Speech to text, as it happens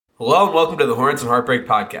Hello and welcome to the Hornets and Heartbreak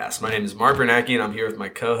Podcast. My name is Mark Bernacki and I'm here with my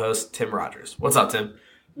co-host Tim Rogers. What's up, Tim?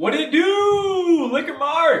 What it do? Liquor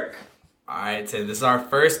Mark! Alright, Tim, this is our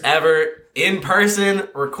first ever in-person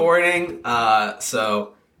recording.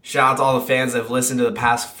 So shout out to all the fans that have listened to the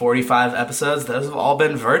past 45 episodes. Those have all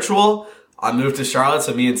been virtual. I moved to Charlotte,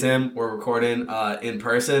 so me and Tim were recording in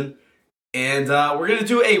person. And we're going to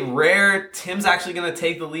do a rare, Tim's actually going to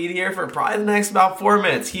take the lead here for probably the next about 4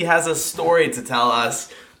 minutes. He has a story to tell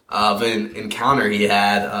us of an encounter he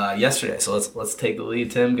had yesterday. So let's take the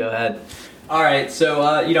lead, Tim. Go ahead. All right, so,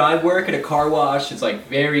 I work at a car wash. It's,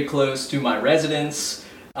 very close to my residence.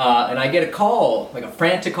 And I get a call, a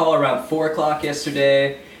frantic call around 4 o'clock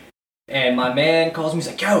yesterday. And my man calls me, he's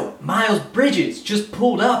like, yo, Miles Bridges just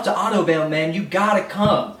pulled up to Autovale, man. You gotta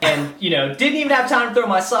come. And, didn't even have time to throw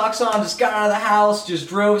my socks on. Just got out of the house, just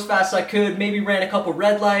drove as fast as I could, maybe ran a couple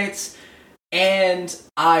red lights. And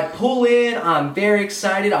I pull in, I'm very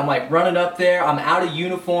excited. I'm running up there. I'm out of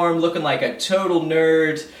uniform, looking like a total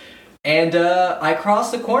nerd. And I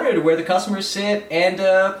cross the corner to where the customers sit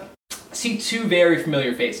and see two very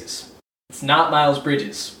familiar faces. It's not Miles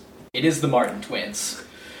Bridges. It is the Martin twins.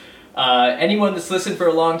 Anyone that's listened for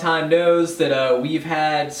a long time knows that we've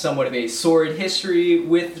had somewhat of a sordid history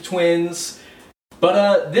with the twins.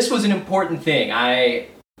 But this was an important thing. I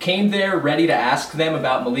came there ready to ask them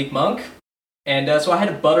about Malik Monk. And so I had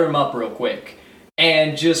to butter him up real quick.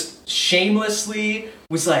 And just shamelessly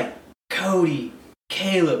was like, Cody,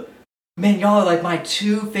 Caleb, man, y'all are my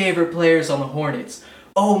two favorite players on the Hornets.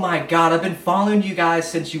 Oh my god, I've been following you guys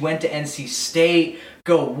since you went to NC State.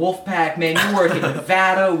 Go Wolfpack, man, your work in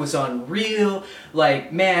Nevada was unreal.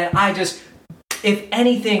 Man, if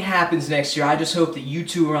anything happens next year, I just hope that you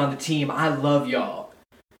two are on the team. I love y'all.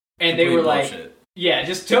 And they were bullshit. Yeah,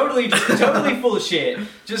 just totally full of shit.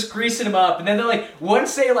 Just greasing them up. And then they're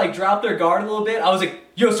once they dropped their guard a little bit, I was like,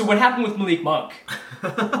 yo, so what happened with Malik Monk?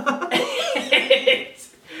 They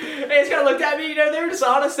just kind of looked at me, they were just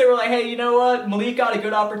honest. They were like, hey, you know what? Malik got a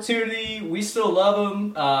good opportunity. We still love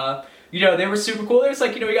him. They were super cool. They were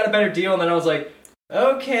just we got a better deal. And then I was like,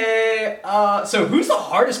 okay, so who's the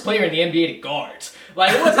hardest player in the NBA to guard?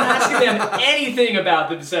 I wasn't asking them anything about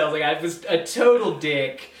themselves. I was a total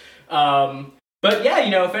dick. But yeah,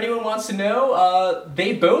 if anyone wants to know,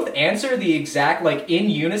 they both answer the exact, in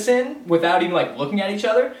unison without even, looking at each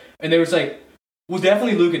other. And they were well,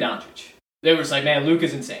 definitely Luka Doncic. They were man,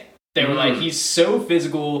 Luka's insane. They were he's so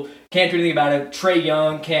physical, can't do anything about it. Trae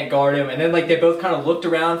Young can't guard him. And then, they both kind of looked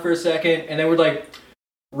around for a second, and they were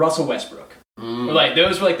Russell Westbrook.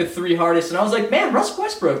 Those were, the three hardest. And I was man, Russell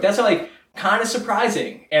Westbrook, that's, kind of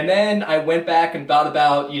surprising. And then I went back and thought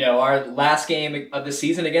about, our last game of the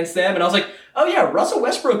season against them, and I was oh yeah, Russell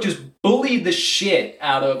Westbrook just bullied the shit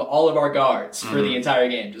out of all of our guards for the entire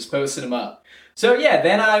game, just posted them up. So yeah,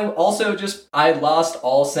 then I also I lost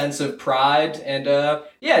all sense of pride and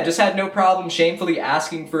just had no problem shamefully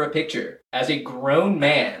asking for a picture as a grown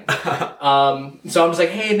man. So I'm just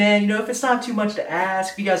hey man, if it's not too much to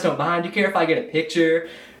ask, if you guys don't mind, do you care if I get a picture?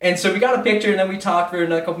 And so we got a picture and then we talked for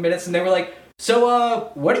another couple minutes and they were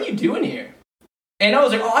so what are you doing here? And I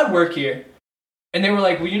was oh, I work here. And they were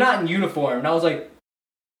well, you're not in uniform. And I was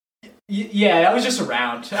yeah, I was just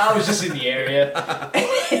around. I was just in the area.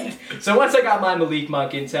 So once I got my Malik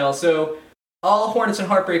Monk intel, so all Hornets and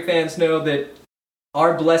Heartbreak fans know that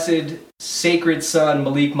our blessed, sacred son,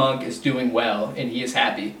 Malik Monk, is doing well, and he is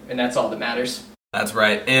happy, and that's all that matters. That's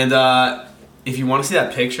right. And if you want to see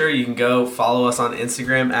that picture, you can go follow us on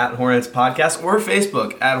Instagram at Hornets Podcast or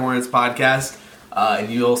Facebook at Hornets Podcast, and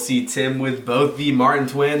you'll see Tim with both the Martin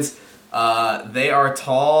twins. They are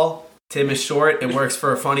tall. Tim is short. It works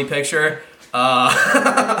for a funny picture.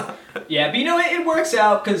 Yeah, but it works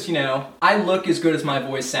out because, I look as good as my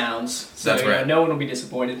voice sounds. So, That's right. No one will be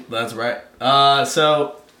disappointed. That's right.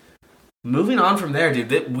 So, moving on from there,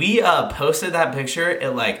 dude, we posted that picture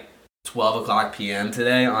at 12 o'clock p.m.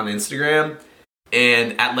 today on Instagram.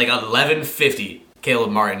 And at 11:50,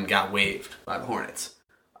 Caleb Martin got waived by the Hornets.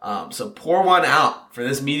 So pour one out for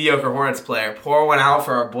this mediocre Hornets player. Pour one out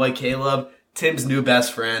for our boy Caleb, Tim's new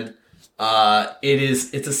best friend.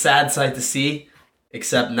 It's a sad sight to see,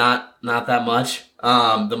 except not that much.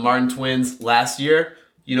 The Martin twins last year,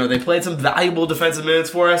 they played some valuable defensive minutes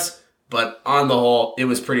for us, but on the whole, it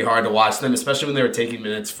was pretty hard to watch them, especially when they were taking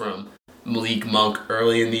minutes from Malik Monk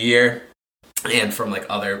early in the year and from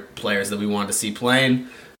other players that we wanted to see playing.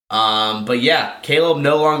 But yeah, Caleb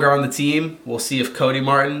no longer on the team. We'll see if Cody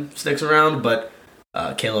Martin sticks around, but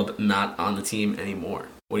Caleb not on the team anymore.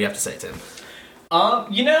 What do you have to say, Tim?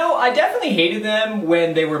 I definitely hated them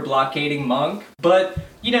when they were blockading Monk, but,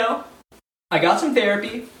 I got some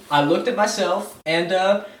therapy. I looked at myself, and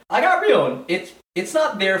I got real. It's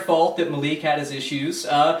not their fault that Malik had his issues,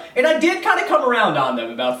 and I did kind of come around on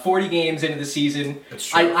them about 40 games into the season. That's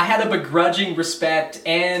true. I had a begrudging respect,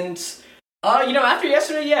 and after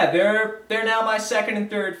yesterday, yeah, they're now my second and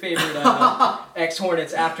third favorite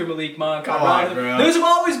ex-Hornets after Malik Monk. Come on, bro. Those have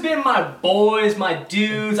always been my boys, my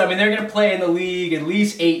dudes. I mean, they're gonna play in the league at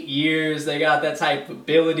least 8 years. They got that type of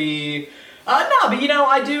ability. But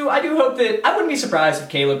I do hope that I wouldn't be surprised if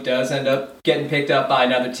Caleb does end up getting picked up by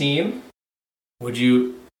another team. Would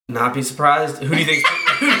you not be surprised? Who do you think?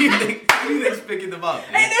 Who do you think's picking them up?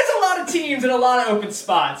 Hey, there's a lot of teams and a lot of open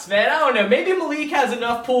spots, man. I don't know. Maybe Malik has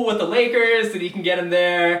enough pull with the Lakers that he can get him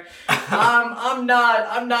there. I'm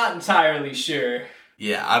not entirely sure.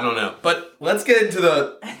 Yeah, I don't know. But let's get into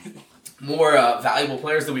the more valuable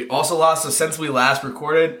players that we also lost. So since we last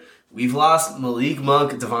recorded, we've lost Malik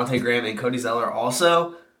Monk, Devontae Graham, and Cody Zeller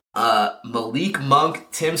also. Malik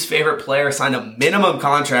Monk, Tim's favorite player, signed a minimum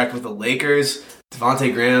contract with the Lakers.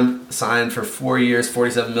 Devontae Graham signed for 4 years,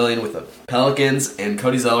 $47 million with the Pelicans, and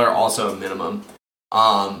Cody Zeller also a minimum.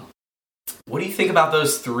 What do you think about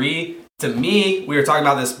those three? To me, we were talking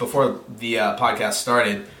about this before the podcast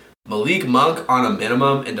started. Malik Monk on a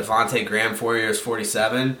minimum and Devontae Graham 4 years,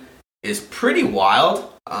 47 is pretty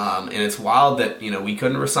wild. And it's wild that we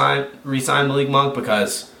couldn't re-sign Malik Monk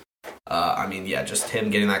because. Just him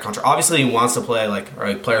getting that contract. Obviously, he wants to play,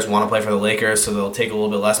 players want to play for the Lakers, so they'll take a little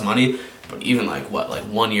bit less money. But even,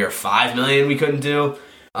 1 year, $5 million we couldn't do.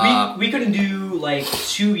 We couldn't do,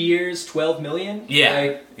 2 years, $12 million?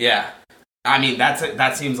 Yeah, yeah. I mean,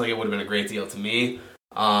 that seems like it would have been a great deal to me.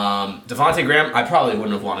 Devontae Graham, I probably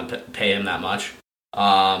wouldn't have wanted to pay him that much.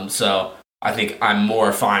 So I think I'm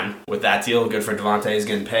more fine with that deal. Good for Devontae, he's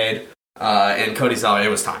getting paid. And Cody Zeller, it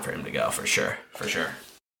was time for him to go, for sure.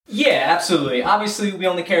 Yeah, absolutely. Obviously, we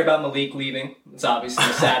only care about Malik leaving. It's obviously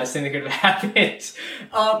the saddest thing that could have happened.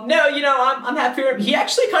 I'm happy for him. He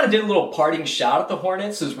actually kind of did a little parting shot at the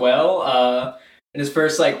Hornets as well. In his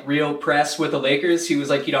first, real press with the Lakers, he was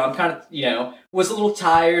like, I'm kind of, was a little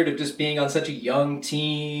tired of just being on such a young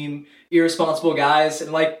team, irresponsible guys.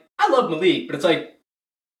 And, I love Malik, but it's like,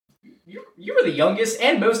 you were the youngest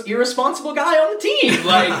and most irresponsible guy on the team.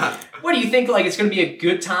 What do you think? It's going to be a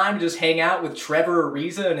good time to just hang out with Trevor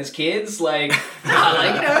Ariza and his kids?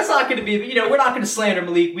 That's not going to be. We're not going to slander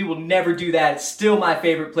Malik. We will never do that. Still my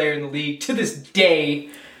favorite player in the league to this day.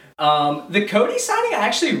 The Cody signing I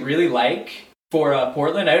actually really like for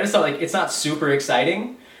Portland. I just thought it's not super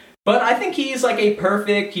exciting. But I think he's a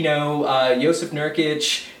perfect, Yusuf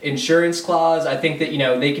Nurkic insurance clause. I think that,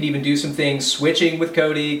 they could even do some things switching with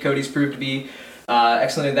Cody. Cody's proved to be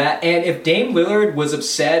excellent at that. And if Dame Lillard was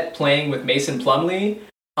upset playing with Mason Plumlee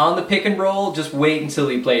on the pick and roll, just wait until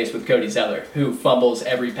he plays with Cody Zeller, who fumbles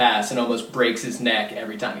every pass and almost breaks his neck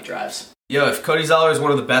every time he drives. Yo, if Cody Zeller is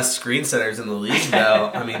one of the best screen setters in the league,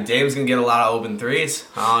 though, Dame's going to get a lot of open threes.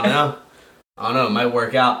 I don't know. It might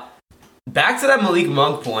work out. Back to that Malik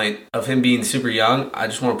Monk point of him being super young, I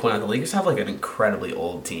just want to point out the Lakers have an incredibly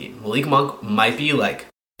old team. Malik Monk might be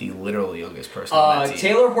the literal youngest person on that team.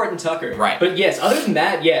 Taylor Horton Tucker. Right. But yes, other than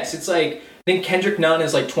that, yes, it's I think Kendrick Nunn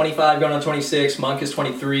is 25 going on 26, Monk is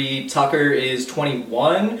 23, Tucker is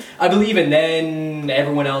 21, I believe, and then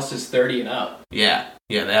everyone else is 30 and up. Yeah,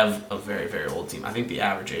 they have a very, very old team. I think the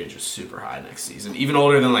average age is super high next season, even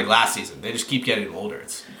older than last season. They just keep getting older.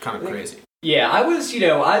 It's kind of crazy. Yeah, I was,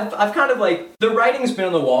 I've kind of the writing's been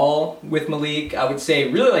on the wall with Malik, I would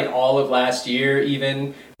say, really all of last year,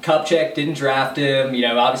 even. Kupchak didn't draft him,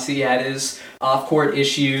 obviously he had his off-court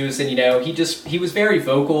issues, and, he was very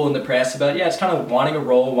vocal in the press about, just kind of wanting a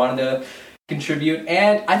role, wanting to contribute,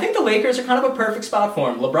 and I think the Lakers are kind of a perfect spot for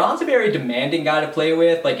him. LeBron's a very demanding guy to play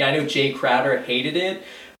with, I know Jay Crowder hated it,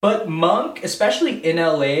 but Monk, especially in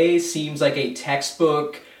LA, seems like a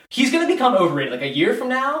textbook. He's going to become overrated, a year from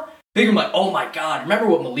now. They're going to be oh my God, remember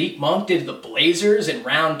what Malik Monk did to the Blazers in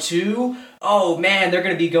round 2? Oh man, they're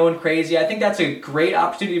going to be going crazy. I think that's a great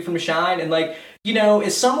opportunity for him to shine. And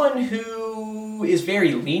as someone who is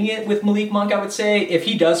very lenient with Malik Monk, I would say, if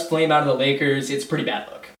he does flame out of the Lakers, it's pretty bad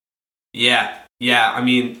luck. Yeah.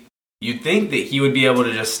 You'd think that he would be able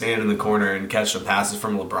to just stand in the corner and catch some passes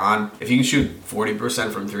from LeBron. If he can shoot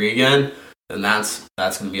 40% from 3 again, then that's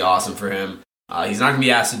going to be awesome for him. He's not going to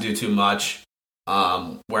be asked to do too much.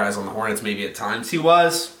 Whereas on the Hornets, maybe at times he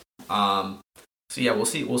was. So yeah, we'll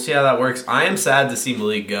see how that works. I am sad to see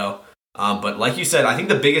Malik go. But like you said, I think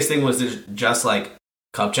the biggest thing was just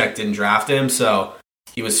Kupchak didn't draft him, so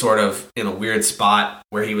he was sort of in a weird spot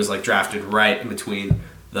where he was drafted right in between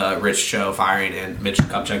the Rich Cho firing and Mitch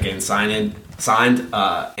Kupchak getting signed.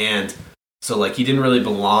 And So, like, he didn't really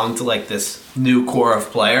belong to, like, this new core of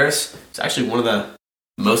players. He's actually one of the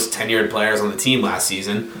most tenured players on the team last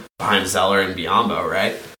season, behind Zeller and Biombo,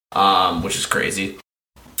 right? Which is crazy.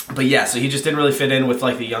 But, yeah, so he just didn't really fit in with,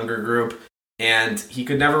 like, the younger group. And he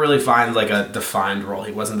could never really find, like, a defined role.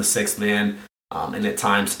 He wasn't the sixth man. And at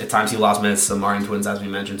times he lost minutes to the Martin Twins, as we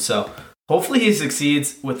mentioned. So, hopefully he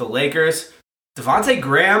succeeds with the Lakers. Devontae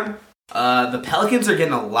Graham, the Pelicans are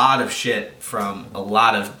getting a lot of shit from a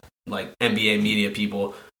lot of like NBA media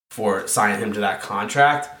people for signing him to that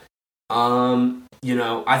contract.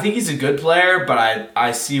 I think he's a good player, but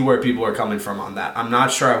I see where people are coming from on that. I'm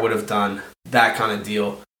not sure I would have done that kind of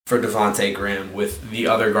deal for Devontae Graham with the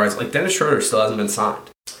other guards. Like, Dennis Schroeder still hasn't been signed.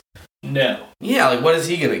 No. Yeah, like, what is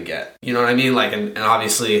he going to get? You know what I mean? Like, and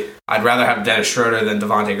obviously, I'd rather have Dennis Schroeder than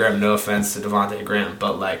Devontae Graham. No offense to Devontae Graham,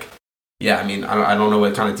 but, like, yeah, I mean, I don't know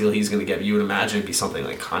what kind of deal he's going to get. You would imagine it'd be something,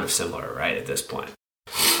 like, kind of similar, right, at this point.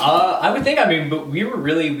 I would think, but we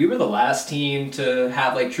were the last team to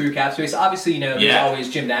have, like, true cap space. Obviously, there's always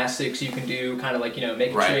gymnastics you can do, kind of like,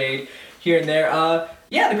 make a trade here and there.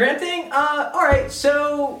 The Graham thing, all right,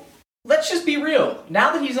 so let's just be real.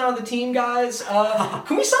 Now that he's not on the team, guys,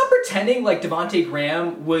 can we stop pretending like Devontae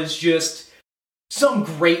Graham was just some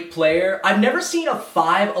great player? I've never seen a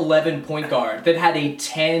 5'11" point guard that had a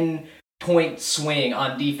 10-point swing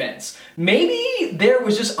on defense. Maybe there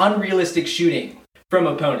was just unrealistic shooting from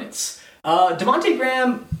opponents. Devontae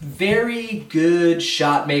Graham, very good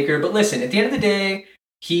shot maker, but listen, at the end of the day,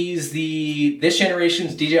 he's this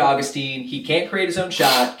generation's DJ Augustine. He can't create his own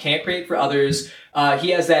shot, can't create for others.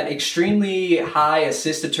 He has that extremely high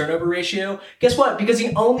assist to turnover ratio. Guess what? Because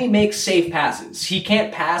he only makes safe passes. He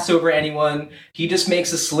can't pass over anyone. He just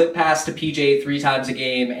makes a slip pass to PJ 3 times a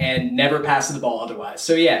game and never passes the ball otherwise.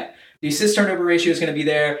 So yeah, the assist turnover ratio is going to be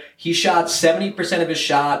there. He shot 70% of his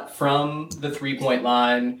shot from the 3-point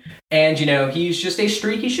line. And, he's just a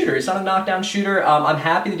streaky shooter. He's not a knockdown shooter. I'm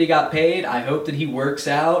happy that he got paid. I hope that he works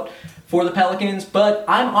out for the Pelicans. But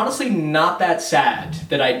I'm honestly not that sad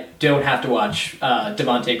that I don't have to watch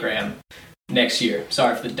Devontae Graham next year.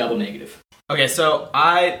 Sorry for the double negative. Okay, so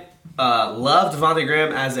I love Devontae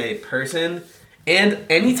Graham as a person. And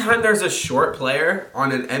anytime there's a short player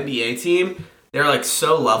on an NBA team, they're, like,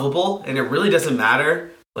 so lovable, and it really doesn't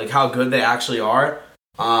matter, like, how good they actually are.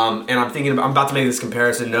 And I'm about to make this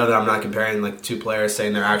comparison. Know that I'm not comparing, like, two players,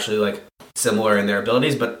 saying they're actually, like, similar in their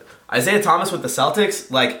abilities. But Isaiah Thomas with the Celtics,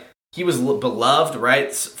 like, he was beloved,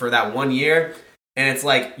 right, for that 1 year. And it's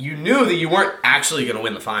like, you knew that you weren't actually going to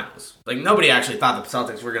win the finals. Like, nobody actually thought the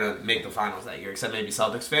Celtics were going to make the finals that year, except maybe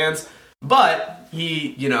Celtics fans. But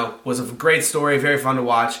he, was a great story, very fun to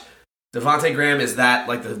watch. Devontae Graham is that,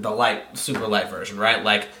 like, the light, super light version, right?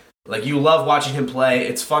 Like you love watching him play.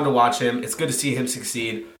 It's fun to watch him. It's good to see him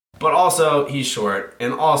succeed. But also, he's short.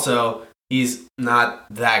 And also, he's not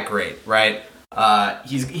that great, right?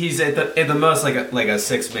 He's at the most like a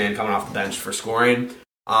 6-man coming off the bench for scoring.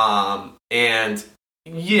 And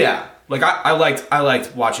yeah, like I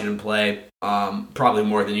liked watching him play, probably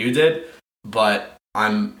more than you did. But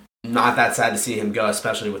I'm not that sad to see him go,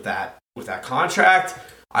 especially with that contract.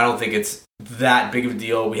 I don't think it's that big of a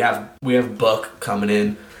deal. We have Book coming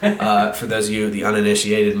in. For those of you, the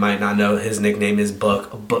uninitiated, might not know, his nickname is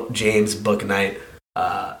Book James Book Knight,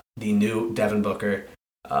 the new Devin Booker.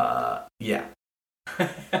 Yeah,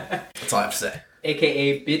 that's all I have to say.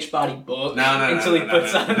 AKA bitch body Book. No. Until he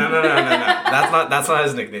puts on. No. That's not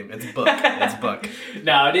his nickname. It's Book. It's Book.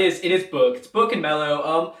 No, it is Book. It's Book and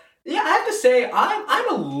Melo. Yeah, I have to say, I'm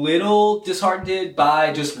a little disheartened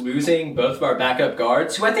by just losing both of our backup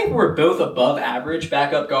guards, who I think were both above average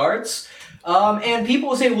backup guards. And people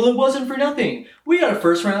will say, well, it wasn't for nothing. We got a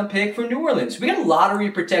first-round pick from New Orleans. We got a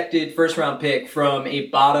lottery-protected first-round pick from a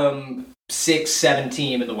bottom 6-7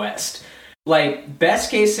 team in the West. Like,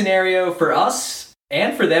 best-case scenario for us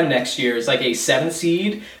and for them next year is like a 7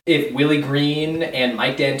 seed if Willie Green and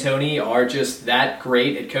Mike D'Antoni are just that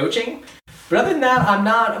great at coaching. But other than that, I'm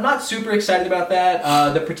not super excited about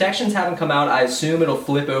that. The protections haven't come out. I assume it'll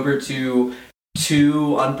flip over to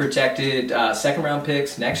 2 unprotected second-round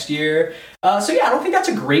picks next year. So yeah, I don't think that's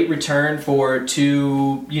a great return for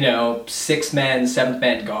 2, 6-man,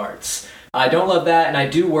 7th-man guards. I don't love that, and I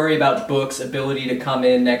do worry about Book's ability to come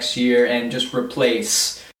in next year and just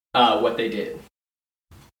replace what they did.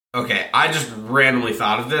 Okay, I just randomly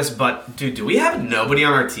thought of this, but dude, do we have nobody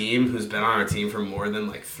on our team who's been on our team for more than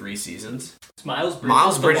like 3 seasons? Miles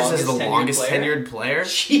Bridges is the longest tenured player?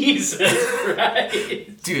 Jesus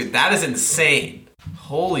Christ. Dude, that is insane.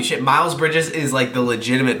 Holy shit. Miles Bridges is like the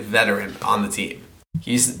legitimate veteran on the team.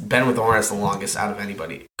 He's been with the Hornets the longest out of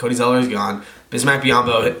anybody. Cody Zeller's gone. Bismack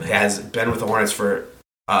Biyombo has been with the Hornets for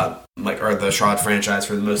or the Charlotte franchise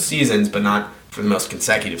for the most seasons, but not for the most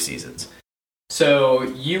consecutive seasons. So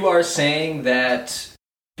you are saying that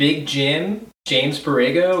Big Jim, James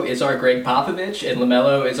Borrego, is our Greg Popovich, and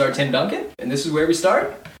LaMelo is our Tim Duncan? And this is where we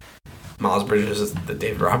start? Miles Bridges is the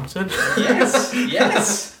David Robinson? Yes,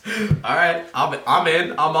 yes. All right, I'm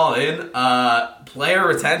in. I'm all in. Player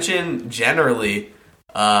retention, generally,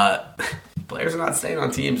 players are not staying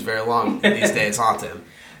on teams very long these days, huh, Tim?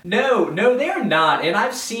 No, they're not. And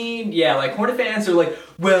I've seen, like, Hornet fans are like,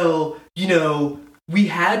 well, we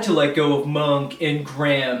had to let go of Monk and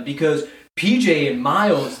Graham because PJ and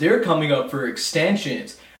Miles, they're coming up for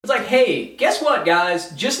extensions. It's like, hey, guess what, guys?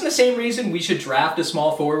 Just in the same reason we should draft a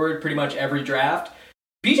small forward pretty much every draft,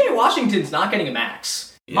 PJ Washington's not getting a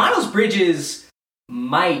max. Yeah. Miles Bridges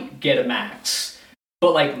might get a max.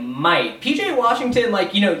 But, might. PJ Washington,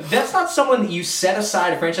 that's not someone that you set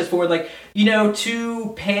aside a franchise forward,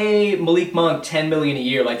 to pay Malik Monk $10 million a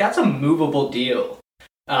year. That's a movable deal.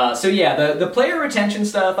 The player retention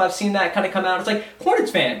stuff, I've seen that kind of come out. It's like, Hornets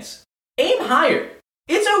fans, aim higher.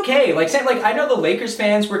 It's okay. I know the Lakers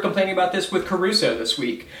fans were complaining about this with Caruso this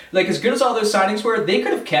week. As good as all those signings were, they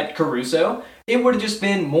could have kept Caruso. It would have just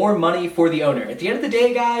been more money for the owner. At the end of the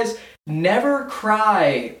day, guys, never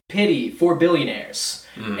cry pity for billionaires.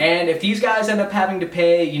 Mm. And if these guys end up having to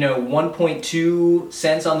pay, 1.2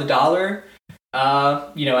 cents on the dollar,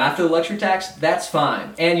 after the luxury tax, that's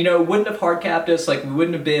fine. And, it wouldn't have hard capped us. We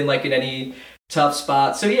wouldn't have been, in any tough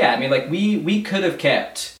spot. So, yeah, we could have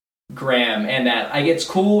kept Graham and that. It's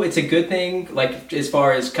cool. It's a good thing, as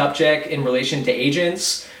far as cup check in relation to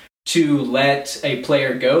agents, to let a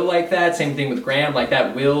player go like that. Same thing with Graham.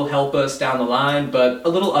 That will help us down the line, but a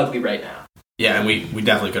little ugly right now. Yeah, and we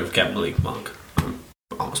definitely could have kept Malik Monk. I'm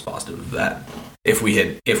almost positive of that. If we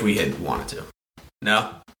had wanted to.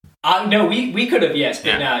 No? No, we could have, yes,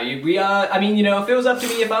 but no. If it was up to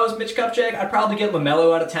me, if I was Mitch Kupchak, I'd probably get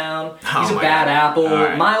LaMelo out of town. He's a bad apple.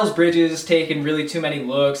 Right. Miles Bridges taking really too many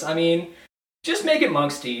looks. Just make it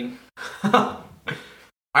Monk's team.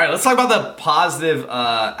 All right, let's talk about the positive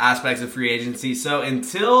aspects of free agency. So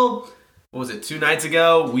until, 2 nights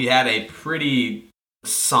ago, we had a pretty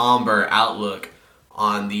somber outlook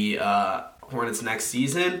on the Hornets next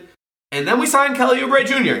season. And then we signed Kelly Oubre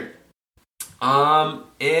Jr.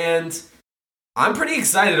 And I'm pretty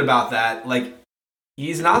excited about that.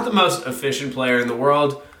 He's not the most efficient player in the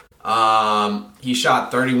world. He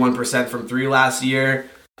shot 31% from 3 last year,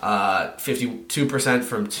 52%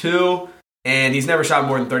 from 2, and he's never shot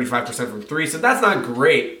more than 35% from 3, so that's not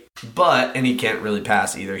great. And he can't really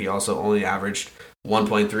pass either. He also only averaged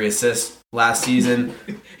 1.3 assists last season.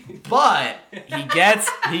 But he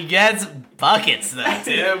gets buckets though,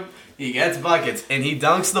 Tim. He gets buckets, and he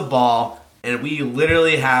dunks the ball. And we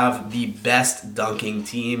literally have the best dunking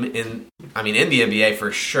team in the NBA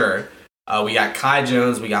for sure. We got Kai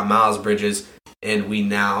Jones, we got Miles Bridges, and we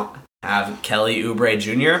now have Kelly Oubre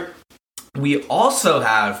Jr. We also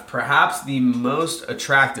have perhaps the most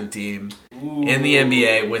attractive team in the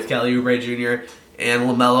NBA with Kelly Oubre Jr. and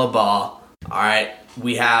LaMelo Ball. All right,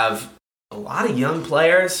 we have a lot of young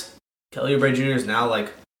players. Kelly Oubre Jr. is now a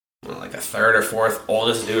third or fourth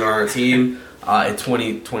oldest dude on our team. At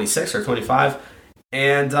 26 or 25.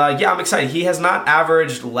 And I'm excited. He has not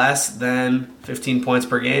averaged less than 15 points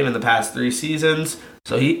per game in the past 3 seasons.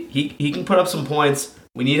 So he can put up some points.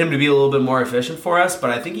 We need him to be a little bit more efficient for us,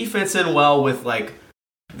 but I think he fits in well with we're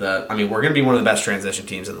going to be one of the best transition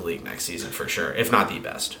teams in the league next season for sure, if not the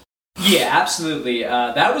best. Yeah, absolutely.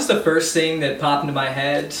 That was the first thing that popped into my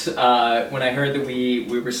head when I heard that we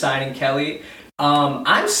were signing Kelly.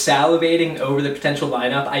 I'm salivating over the potential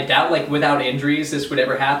lineup. I doubt, without injuries, this would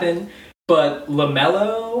ever happen. But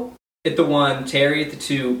LaMelo at the 1, Terry at the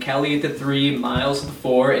 2, Kelly at the 3, Miles at the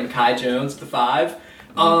 4, and Kai Jones at the 5.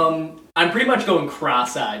 I'm pretty much going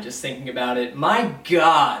cross-eyed just thinking about it. My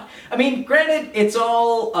God. Granted, it's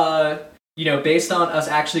all, based on us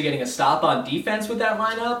actually getting a stop on defense with that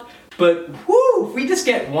lineup. But, if we just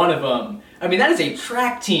get one of them. That is a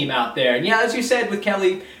track team out there. And yeah, as you said with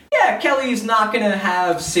Kelly... Yeah, Kelly's not going to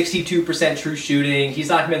have 62% true shooting. He's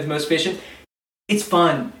not going to be the most efficient. It's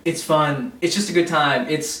fun. It's just a good time.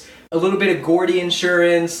 It's a little bit of Gordy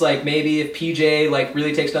insurance. Maybe if PJ,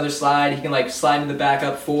 really takes another slide, he can, slide into the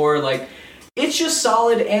backup 4. It's just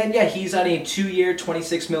solid. And, yeah, he's on a 2-year,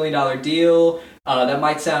 $26 million deal. That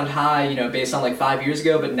might sound high, based on, 5 years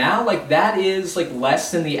ago. But now, that is,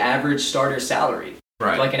 less than the average starter salary.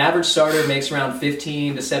 Right. An average starter makes around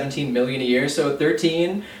 15 to 17 million a year. So at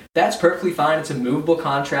 13, that's perfectly fine. It's a movable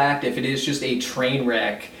contract if it is just a train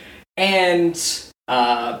wreck. And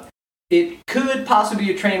it could possibly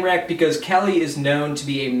be a train wreck because Kelly is known to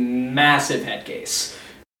be a massive head case.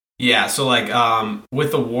 Yeah, so like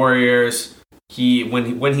with the Warriors,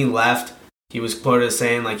 when he left, he was quoted as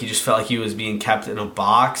saying like he just felt like he was being kept in a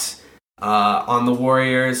box on the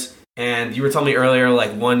Warriors. And you were telling me earlier,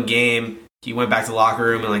 like one game he went back to the locker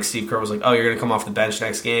room and like Steve Kerr was like, "Oh, you're gonna come off the bench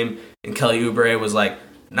next game," and Kelly Oubre was like,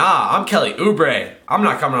 "Nah, I'm Kelly Oubre. I'm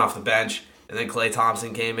not coming off the bench." And then Klay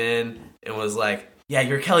Thompson came in and was like, "Yeah,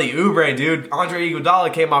 you're Kelly Oubre, dude. Andre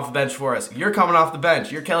Iguodala came off the bench for us. You're coming off the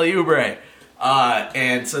bench. You're Kelly Oubre."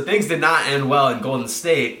 And so things did not end well in Golden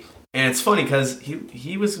State. And it's funny because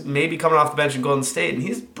he was maybe coming off the bench in Golden State, and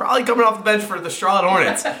he's probably coming off the bench for the Charlotte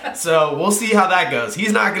Hornets. So we'll see how that goes.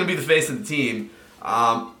 He's not going to be the face of the team.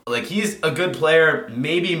 Like he's a good player,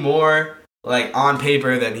 maybe more like on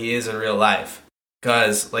paper than he is in real life,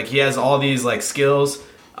 because like he has all these like skills,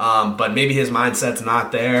 but maybe his mindset's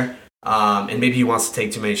not there, and maybe he wants to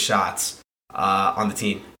take too many shots on the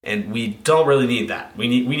team, and we don't really need that. We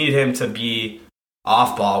need him to be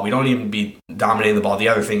off ball. We don't even be dominating the ball. The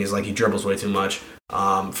other thing is like he dribbles way too much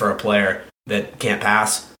for a player that can't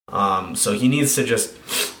pass. So he needs to just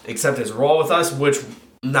accept his role with us, which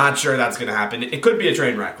not sure that's going to happen. It could be a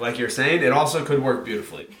train wreck, like you're saying. It also could work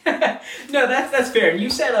beautifully. No, that's fair.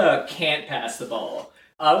 You said can't pass the ball.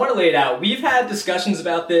 I want to lay it out. We've had discussions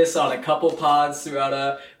about this on a couple pods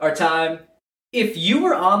throughout our time. If you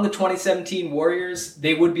were on the 2017 Warriors,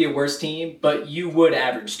 they would be a worse team, but you would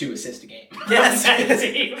average 2 assists a game. Yes. That's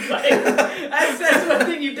one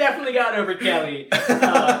thing you definitely got over Kelly.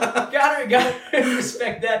 Gotta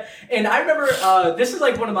respect that. And I remember, this is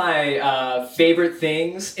like one of my favorite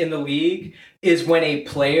things in the league, is when a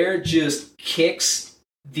player just kicks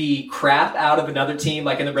the crap out of another team,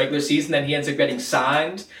 like in the regular season, then he ends up getting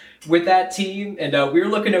signed with that team. And we were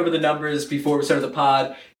looking over the numbers before we started the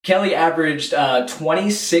pod. Kelly averaged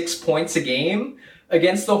 26 points a game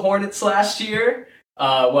against the Hornets last year.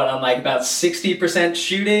 On like about 60%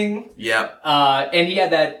 shooting. Yep. And he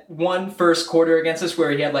had that one first quarter against us where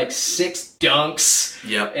he had like 6 dunks.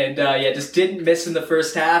 Yep. And just didn't miss in the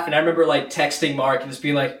first half. And I remember like texting Mark and just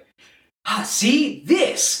being like, see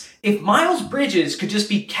this? If Miles Bridges could just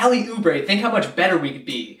be Kelly Oubre, think how much better we could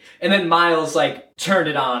be. And then Miles like turned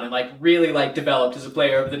it on and like really like developed as a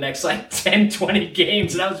player over the next like 10, 20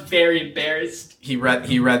 games, and I was very embarrassed. He read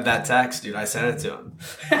that text, dude. I sent it to him.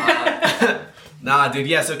 Nah, dude.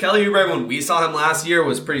 Yeah. So Kelly Oubre, when we saw him last year,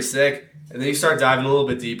 was pretty sick, and then you start diving a little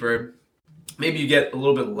bit deeper. Maybe you get a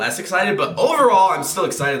little bit less excited, but overall, I'm still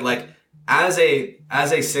excited. Like as a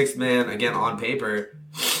sixth man, again on paper,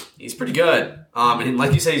 he's pretty good. And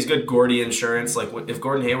like you said, he's good Gordy insurance. Like if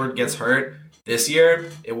Gordon Hayward gets hurt this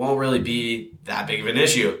year, it won't really be that big of an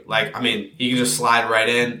issue. Like, I mean, he can just slide right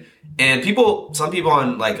in. And some people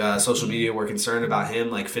on like social media were concerned about him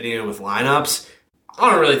like fitting in with lineups. I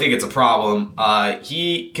don't really think it's a problem.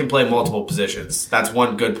 He can play multiple positions. That's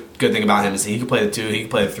one good thing about him is he can play the 2, he can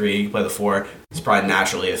play the 3, he can play the 4. He's probably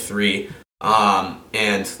naturally a 3.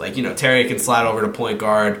 And like, you know, Terry can slide over to point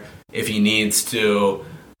guard if he needs to.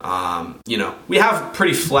 You know, we have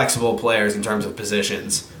pretty flexible players in terms of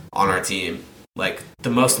positions on our team. Like the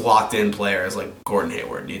most locked in player is like Gordon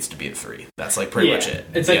Hayward needs to be a 3. That's like pretty much it.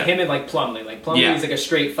 It's like him and like Plumlee. Like Plumlee is like a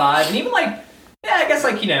straight 5, and even like I guess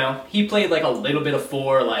like, you know, he played like a little bit of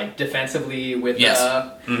 4 like defensively with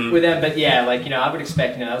with them. But yeah, like, you know, I would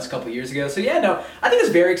expect, you know, that was a couple years ago. So yeah, no, I think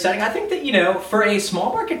it's very exciting. I think that, you know, for a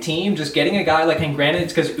small market team, just getting a guy like, and granted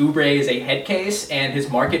it's because Oubre is a head case and his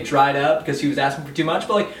market dried up because he was asking for too much,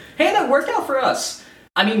 but like, hey, that worked out for us.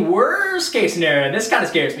 I mean, worst case scenario, and this kind of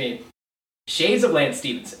scares me, shades of Lance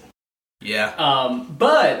Stevenson. Yeah.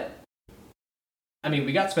 But I mean,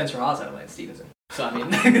 we got Spencer Hawes out of Lance Stevenson. So, I mean,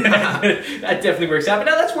 that definitely works out.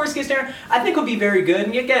 But no, that's worst case scenario. I think we'll be very good.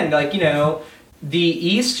 And again, like, you know, the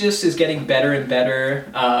East just is getting better and better.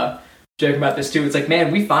 Joking about this too. It's like,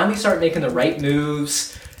 man, we finally start making the right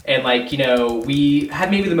moves. And like, you know, we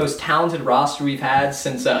had maybe the most talented roster we've had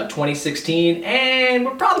since 2016. And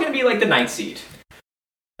we're probably going to be like the 9th seed.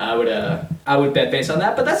 I would bet based on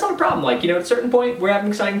that. But that's not a problem. Like, you know, at a certain point, we're having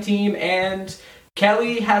an exciting team. And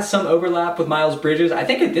Kelly has some overlap with Miles Bridges. I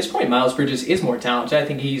think at this point, Miles Bridges is more talented. I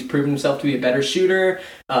think he's proven himself to be a better shooter,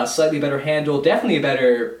 slightly better handle, definitely a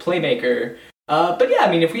better playmaker. But yeah,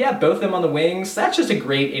 I mean, if we have both of them on the wings, that's just a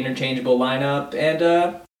great interchangeable lineup.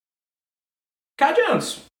 And Kai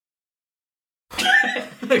Jones.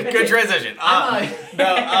 Good transition. I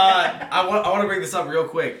want to bring this up real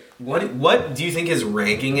quick. What do you think his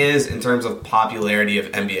ranking is in terms of popularity of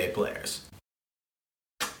NBA players?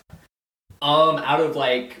 Out of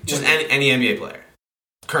like just any NBA player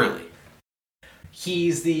currently.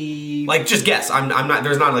 He's the like just guess. I'm not.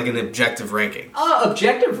 There's not like an objective ranking.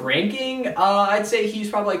 Objective ranking. I'd say he's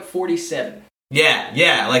probably like 47.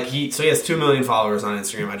 Yeah. Like he has 2 million followers on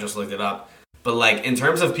Instagram. I just looked it up. But like in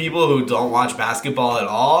terms of people who don't watch basketball at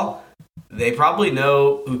all, they probably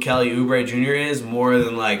know who Kelly Oubre Jr. is more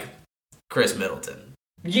than like Chris Middleton.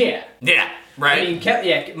 Yeah. Yeah. Right.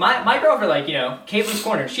 I mean, my girlfriend, like, you know, Caitlin's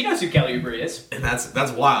Corner, she knows who Kelly Oubre is. And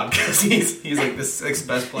that's wild because he's like the 6th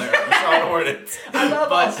best player on the Charlotte Hornets. I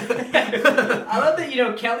love that, you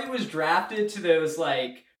know, Kelly was drafted to those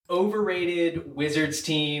like overrated Wizards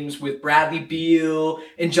teams with Bradley Beal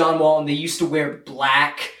and John Wall, and they used to wear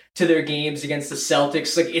black to their games against the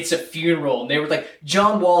Celtics. Like, it's a funeral. And they were like,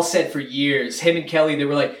 John Wall said for years, him and Kelly, they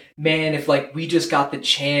were like, man, if like we just got the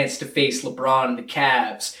chance to face LeBron and the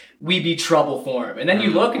Cavs, we'd be trouble for him. And then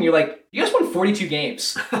you look and you're like, you guys won 42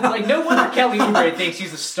 games. Like, no wonder Kelly Oubre thinks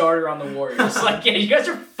he's a starter on the Warriors. Like, yeah, you guys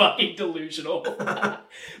are fucking delusional. But,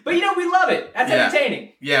 you know, we love it. That's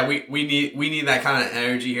entertaining. Yeah, we need that kind of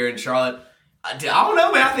energy here in Charlotte. I don't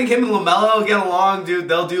know, man. I think him and LaMelo get along, dude.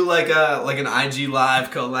 They'll do like an IG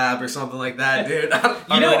Live collab or something like that, dude. I don't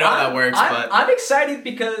really know how that works, but I'm excited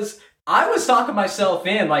because I was talking myself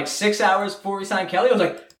in like 6 hours before we signed Kelly. I was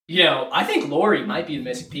like, you know, I think Lauri might be the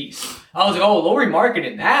missing piece. I was like, oh, Lauri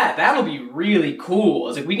Markkanen, that'll be really cool. I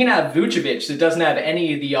was like, we can have Vucevic that doesn't have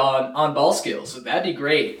any of the on-ball skills, so that'd be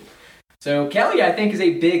great. So Kelly, I think, is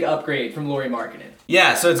a big upgrade from Lauri Markkanen.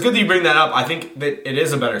 Yeah, so it's good that you bring that up. I think that it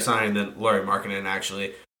is a better signing than Lauri Markkanen,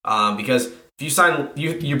 actually, because if you sign,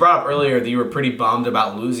 you brought up earlier that you were pretty bummed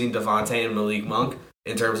about losing Devontae and Malik Monk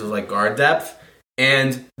in terms of like guard depth.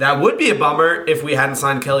 And that would be a bummer if we hadn't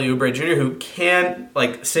signed Kelly Oubre Jr., who can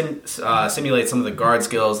like simulate some of the guard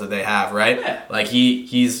skills that they have, right? Yeah. Like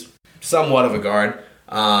he's somewhat of a guard.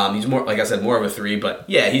 He's more, like I said, more of a 3, but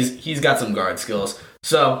yeah, he's got some guard skills.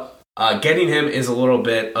 So getting him is a little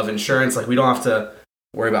bit of insurance. Like we don't have to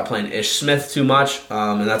worry about playing Ish Smith too much,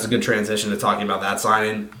 and that's a good transition to talking about that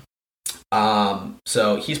signing.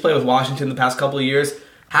 So he's played with Washington the past couple of years.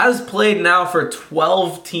 Has played now for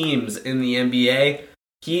 12 teams in the NBA.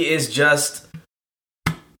 He's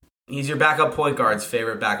your backup point guard's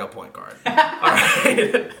favorite backup point guard. All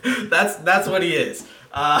right, that's what he is.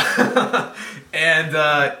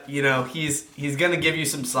 You know, he's gonna give you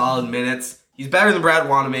some solid minutes. He's better than Brad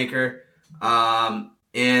Wanamaker,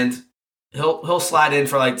 and he'll slide in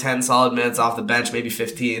for like 10 solid minutes off the bench, maybe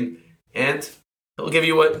 15, and he'll give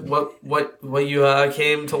you what you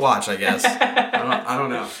came to watch, I guess. I don't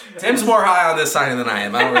know. Tim's more high on this signing than I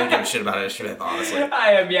am. I don't really give a shit about Ish Smith, honestly.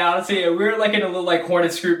 I am, yeah, honestly. We're like in a little like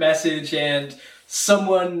Hornets group message, and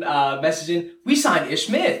someone messaging, we signed Ish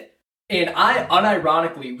Smith. And I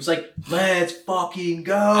unironically was like, let's fucking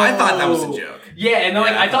go. I thought that was a joke. Yeah, and then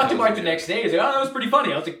I talked to Mark the next day. He's like, oh, that was pretty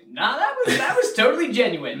funny. I was like, nah, that was totally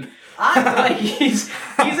genuine. He's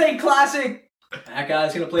a classic. That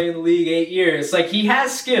guy's gonna play in the league 8 years. Like, he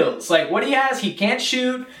has skills. Like, what he has, he can't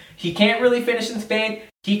shoot. He can't really finish in the paint.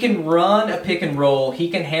 He can run a pick and roll.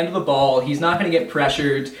 He can handle the ball. He's not gonna get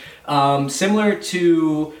pressured. Similar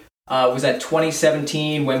to was that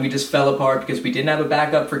 2017 when we just fell apart because we didn't have a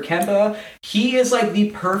backup for Kemba. He is like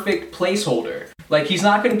the perfect placeholder. Like, he's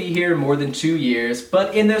not going to be here more than 2 years,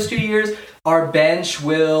 but in those 2 years, our bench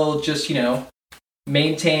will just, you know,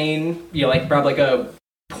 maintain, you know, like probably like a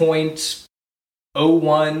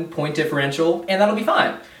 .01 point differential, and that'll be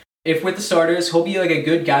fine. If with the starters, he'll be like a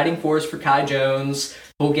good guiding force for Kai Jones.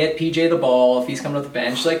 He'll get PJ the ball if he's coming off the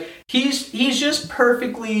bench. Like, he's just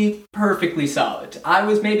perfectly solid. I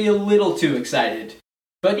was maybe a little too excited.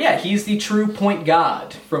 But yeah, he's the true point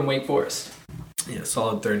god from Wake Forest. Yeah,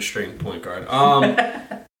 solid third string point guard.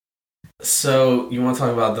 So you want to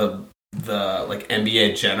talk about the like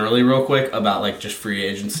NBA generally real quick, about like just free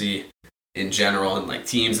agency in general and like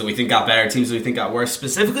teams that we think got better, teams that we think got worse,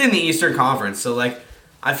 specifically in the Eastern Conference. So like,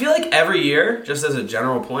 I feel like every year, just as a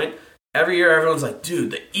general point, every year everyone's like,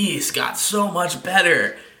 dude, the East got so much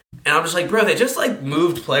better. And I'm just like, bro, they just like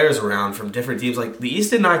moved players around from different teams. Like, the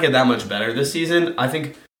East did not get that much better this season. I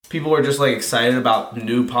think people were just like excited about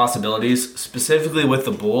new possibilities, specifically with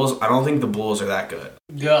the Bulls. I don't think the Bulls are that good.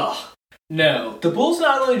 Ugh. No. The Bulls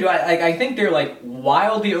not only do I think they're like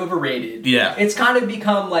wildly overrated. Yeah. It's kind of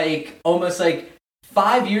become like almost like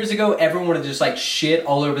 5 years ago, everyone would have just like shit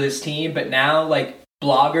all over this team, but now like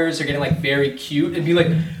bloggers are getting like very cute and be like,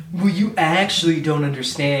 well, you actually don't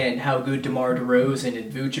understand how good DeMar DeRozan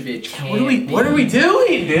and Vucevic can be. What are we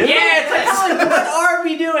doing, dude? Yeah, it's like, what are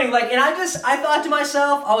we doing? Like, and I thought to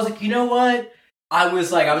myself, I was like, you know what? I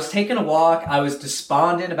was taking a walk. I was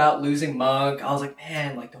despondent about losing Monk. I was like,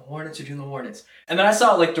 man, like the Hornets are doing the Hornets. And then I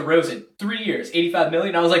saw like DeRozan, 3 years, $85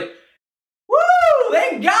 million. I was like, woo!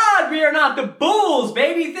 Thank God we are not the Bulls,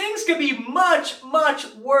 baby. Things could be much,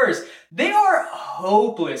 much worse. They are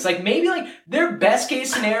hopeless. Like, maybe, like, their best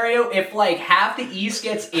case scenario, if, like, half the East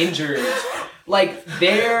gets injured, like,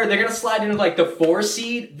 they're gonna slide into, like, the 4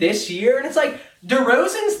 seed this year. And it's like,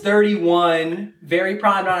 DeRozan's 31, very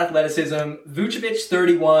primed on athleticism. Vucevic,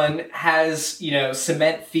 31, has,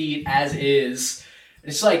 cement feet as is.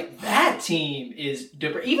 It's like, that team is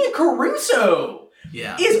different. Even Caruso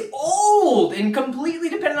is old and completely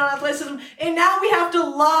dependent on athleticism. And now we have to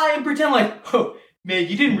lie and pretend like, oh, man,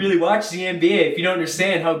 you didn't really watch the NBA if you don't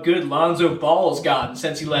understand how good Lonzo Ball's gotten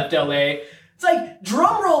since he left LA. It's like,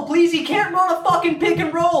 drum roll, please. He can't run a fucking pick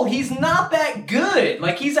and roll. He's not that good.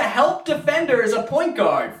 Like, he's a help defender as a point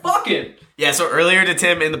guard. Fuck him. Yeah, so earlier to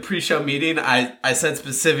Tim in the pre-show meeting, I said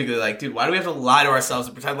specifically, like, dude, why do we have to lie to ourselves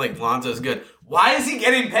and pretend like Lonzo's good? Why is he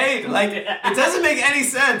getting paid? Like, it doesn't make any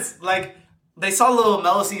sense. Like, they saw a little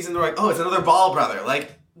Melo season, they're like, oh, it's another Ball brother.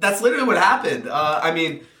 Like, that's literally what happened. I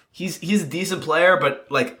mean, he's a decent player, but,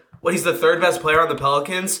 like, he's the third best player on the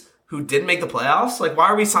Pelicans who didn't make the playoffs? Like, why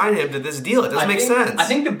are we signing him to this deal? It doesn't make sense. I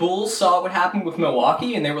think the Bulls saw what happened with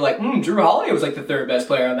Milwaukee, and they were like, Drew Holiday was like the third best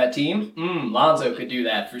player on that team. Lonzo could do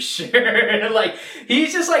that for sure. Like,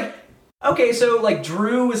 he's just like, okay, so, like,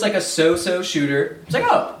 Drew is like a so-so shooter. It's like,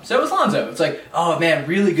 oh, so is Lonzo. It's like, oh, man,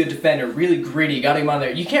 really good defender, really gritty, got him on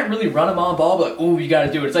there. You can't really run him on ball, but, like, ooh, you got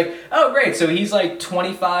to do it. It's like, oh, great, so he's like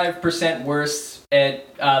 25% worse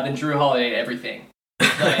at than Drew Holiday at everything.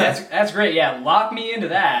 Like, that's great. Yeah, lock me into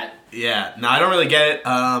that. Yeah, no, I don't really get it.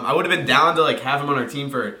 I would have been down to, like, have him on our team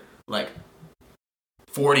for, like,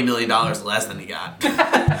 $40 million less than he got.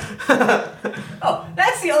 Oh,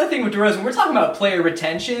 that's the other thing with DeRozan. We're talking about player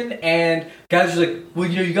retention, and guys are like, well,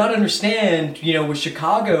 you got to understand, with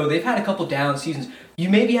Chicago, they've had a couple down seasons. You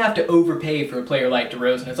maybe have to overpay for a player like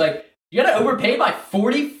DeRozan. It's like, you got to overpay by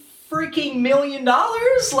 $40 freaking million?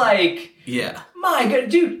 Like, yeah. My God,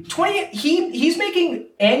 dude, he's making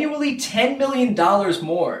annually $10 million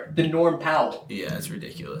more than Norm Powell. Yeah, it's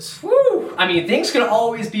ridiculous. Woo! I mean, things could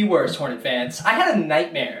always be worse, Hornet fans. I had a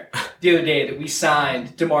nightmare the other day that we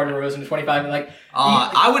signed DeMar DeRozan to 25 and like...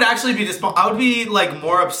 I would actually be I would be, like,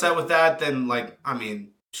 more upset with that than, like, I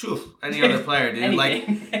mean... any other player, dude. Like,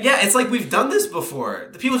 yeah, it's like we've done this before.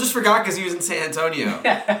 The people just forgot because he was in San Antonio.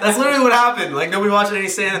 That's literally what happened. Like, nobody watched any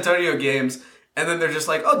San Antonio games, and then they're just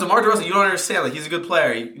like, oh, DeMar DeRozan, you don't understand. Like, he's a good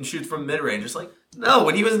player. He can shoot from mid-range. It's like, no,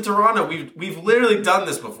 when he was in Toronto, we've literally done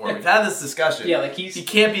this before. We've had this discussion. Yeah, like, he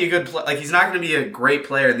can't be a good player. Like, he's not going to be a great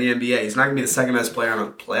player in the NBA. He's not going to be the second best player on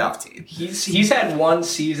a playoff team. He's had one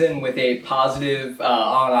season with a positive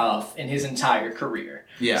on-off in his entire career.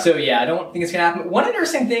 Yeah. So, yeah, I don't think it's going to happen. One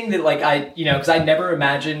interesting thing that, like, because I never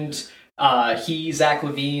imagined Zach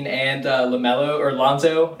LaVine, and LaMelo, or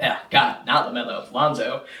Lonzo, not LaMelo,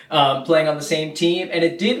 Lonzo, playing on the same team. And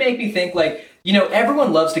it did make me think, like,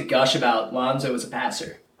 everyone loves to gush about Lonzo as a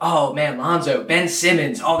passer. Oh, man, Lonzo, Ben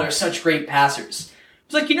Simmons, oh, they're such great passers.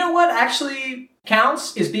 It's like, you know what actually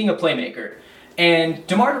counts is being a playmaker. And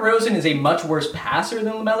DeMar DeRozan is a much worse passer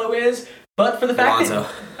than LaMelo is. But for the fact Lonzo.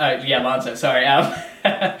 Lonzo, sorry.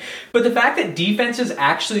 But the fact that defenses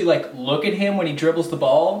actually, like, look at him when he dribbles the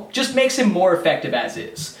ball just makes him more effective as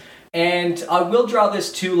is. And I will draw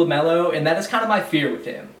this to LaMelo, and that is kind of my fear with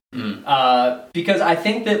him. Because I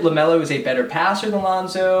think that LaMelo is a better passer than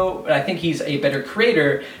Lonzo, and I think he's a better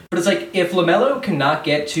creator. But it's like, if LaMelo cannot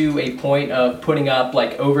get to a point of putting up,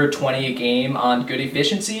 like, over 20 a game on good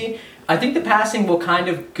efficiency, I think the passing will kind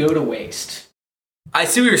of go to waste. I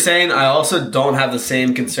see what you're saying. I also don't have the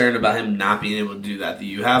same concern about him not being able to do that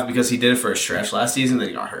you have, because he did it for a stretch last season, then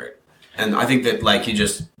he got hurt. And I think that, like, he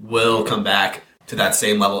just will come back to that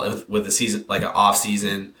same level with the season, like, an off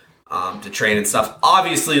season, to train and stuff.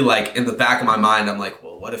 Obviously, like, in the back of my mind, I'm like,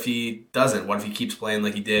 well, what if he doesn't? What if he keeps playing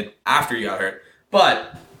like he did after he got hurt?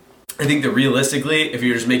 But I think that realistically, if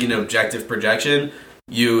you're just making an objective projection,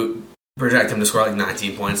 you project him to score like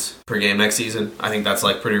 19 points per game next season. I think that's,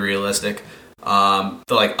 like, pretty realistic.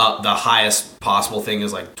 The highest possible thing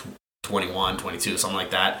is like 21, 22, something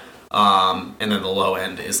like that. And then the low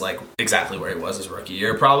end is like exactly where he was his rookie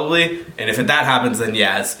year, probably. And if that happens, then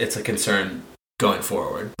yeah, it's a concern going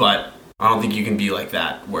forward. But I don't think you can be like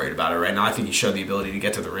that worried about it right now. I think he showed the ability to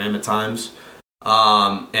get to the rim at times.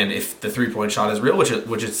 And if the 3-point shot is real, which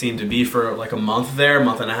it seemed to be for like a month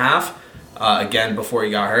and a half, again before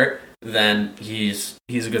he got hurt, then he's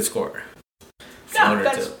a good scorer.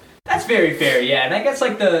 That's very fair, yeah. And I guess,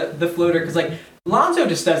 like, the floater, because, like, Lonzo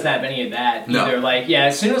just doesn't have any of that either. Like, yeah,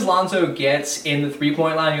 as soon as Lonzo gets in the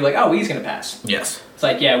 3-point line, you're like, oh, he's going to pass. Yes. It's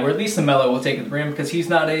like, yeah, where at least LaMelo will take it to the rim because he's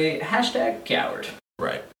not a #coward.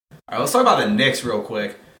 Right. All right, let's talk about the Knicks real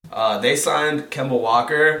quick. They signed Kemba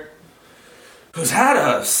Walker who's had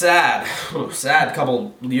a sad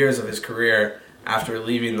couple years of his career after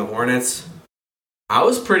leaving the Hornets. I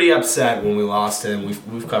was pretty upset when we lost him.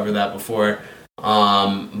 We've covered that before.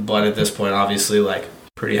 But at this point, obviously, like,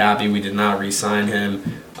 pretty happy we did not re-sign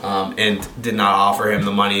him and did not offer him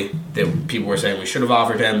the money that people were saying we should have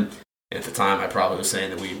offered him. At the time, I probably was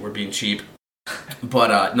saying that we were being cheap.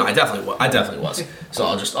 But no, I definitely was. So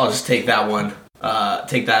I'll just take that one,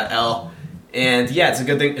 take that L. And yeah, it's a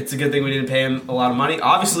good thing. It's a good thing we didn't pay him a lot of money.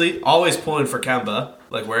 Obviously, always pulling for Kemba,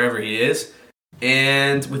 like wherever he is.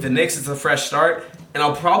 And with the Knicks, it's a fresh start. And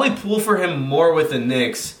I'll probably pull for him more with the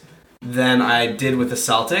Knicks than I did with the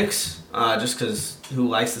Celtics, just because who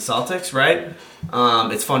likes the Celtics, right?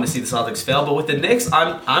 It's fun to see the Celtics fail. But with the Knicks,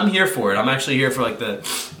 I'm here for it. I'm actually here for like the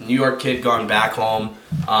New York kid going back home,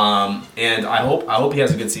 and I hope he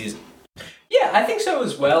has a good season. Yeah, I think so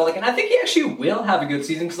as well. Like, and I think he actually will have a good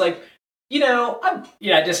season because, like,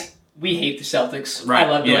 we hate the Celtics. Right. I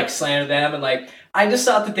love to like slander them, and like I just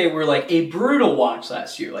thought that they were like a brutal watch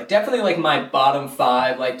last year. Like, definitely like my bottom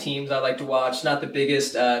 5 like teams I like to watch. Not the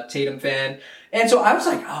biggest Tatum fan, and so I was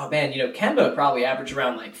like, oh man, Kemba probably averaged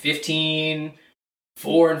around like 15,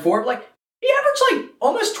 4 and 4. But, like, he averaged like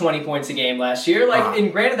almost 20 points a game last year. Like,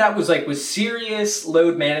 and granted that was like with serious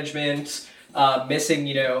load management.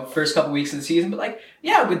 Missing, first couple weeks of the season. But, like,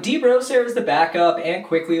 yeah, with D Rose there as the backup and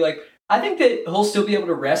quickly, like, I think that he'll still be able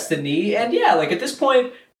to rest the knee. And, yeah, like, at this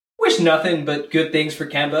point, wish nothing but good things for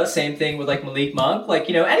Kemba. Same thing with, like, Malik Monk. Like,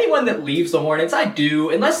 anyone that leaves the Hornets, I do,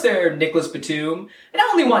 unless they're Nicholas Batum. And I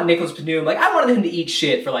only want Nicholas Batum. Like, I wanted him to eat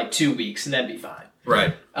shit for, like, 2 weeks and then be fine.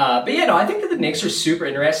 Right. But, yeah, no, I think that the Knicks are super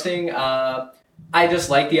interesting. I just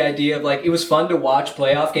like the idea of, like, it was fun to watch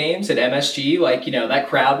playoff games at MSG. Like, that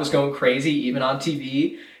crowd was going crazy, even on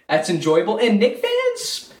TV. That's enjoyable. And Knicks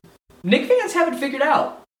fans haven't figured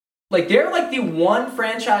out. Like, they're, like, the one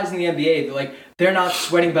franchise in the NBA that, like, they're not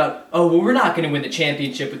sweating about, oh, well, we're not going to win the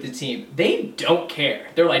championship with the team. They don't care.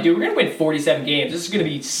 They're like, dude, we're going to win 47 games. This is going to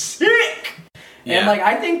be sick. Yeah. And, like,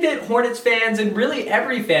 I think that Hornets fans and really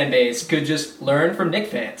every fan base could just learn from Knicks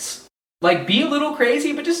fans. Like, be a little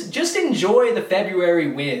crazy, but just enjoy the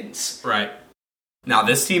February wins. Right. Now,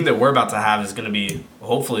 this team that we're about to have is going to be,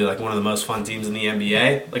 hopefully, like, one of the most fun teams in the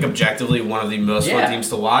NBA. Like, objectively, one of the most fun teams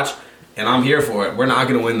to watch. And I'm here for it. We're not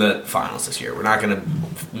going to win the finals this year. We're not going to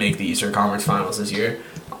make the Eastern Conference Finals this year.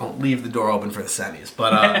 I'll leave the door open for the semis.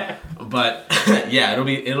 But, yeah,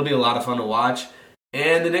 it'll be a lot of fun to watch.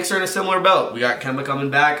 And the Knicks are in a similar boat. We got Kemba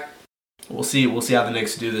coming back. We'll see how the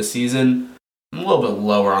Knicks do this season. I'm a little bit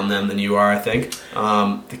lower on them than you are, I think.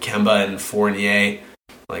 The Kemba and Fournier,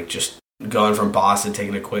 like, just going from Boston,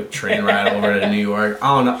 taking a quick train ride over to New York.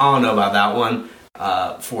 I don't know about that one.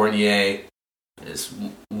 Fournier is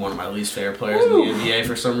one of my least favorite players in the NBA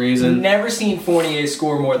for some reason. Never seen Fournier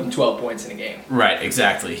score more than 12 points in a game. Right,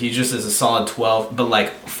 exactly. He just is a solid 12, but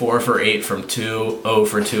like 4 for 8 from 2, 0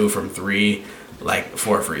 for 2 from 3, like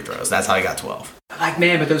 4 free throws. That's how he got 12. Like,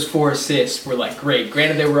 man, but those 4 assists were, like, great.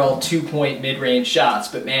 Granted, they were all 2-point mid-range shots,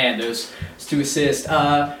 but, man, those 2 assists.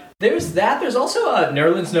 There's that. There's also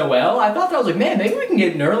Nerlens Noel. I thought that I was like, man, maybe we can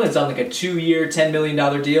get Nerlens on, like, a 2-year, $10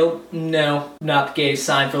 million deal. No, not the case.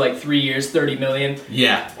 Signed for, like, 3 years, $30 million.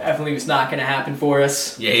 Yeah. Definitely was not going to happen for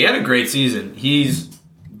us. Yeah, he had a great season. He's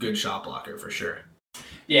a good shot blocker for sure.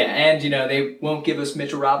 Yeah, and, they won't give us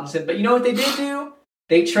Mitchell Robinson. But you know what they did do?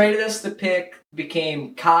 They traded us the pick,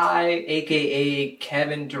 became Kai, a.k.a.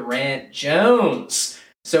 Kevin Durant Jones.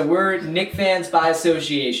 So we're Knicks fans by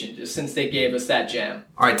association, just since they gave us that gem.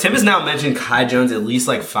 All right, Tim has now mentioned Kai Jones at least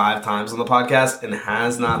like 5 times on the podcast and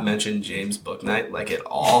has not mentioned James Bouknight, like, at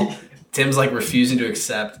all. Tim's, like, refusing to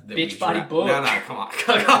accept that Bitch body book. No, come on.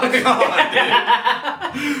 Come on, dude.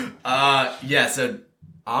 Yeah, so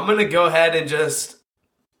I'm going to go ahead and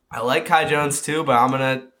I like Kai Jones too, but I'm going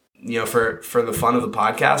to, for the fun of the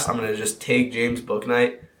podcast, I'm going to just take James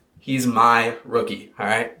Bouknight. He's my rookie, all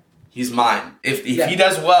right? He's mine. If he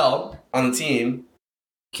does well on the team,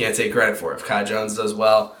 can't take credit for it. If Kai Jones does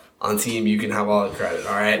well on the team, you can have all the credit,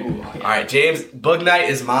 all right? Ooh, yeah. All right, James Bouknight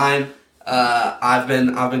is mine. I've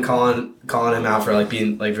been calling him out for, like,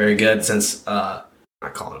 being, like, very good since not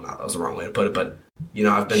calling him out. That was the wrong way to put it, but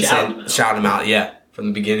I've been shouting him out, from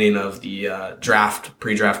the beginning of the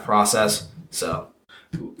pre-draft process. So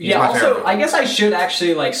yeah. Also, I guess I should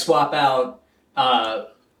actually, like, swap out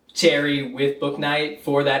Terry with Bouknight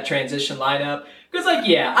for that transition lineup because, like,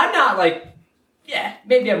 I'm not like,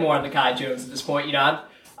 maybe I'm more on the Kai Jones at this point.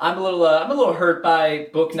 I'm a little hurt by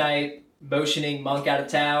Bouknight motioning Monk out of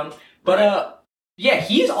town, but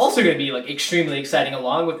he's also going to be, like, extremely exciting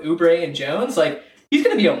along with Oubre and Jones. Like, he's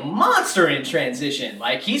going to be a monster in transition.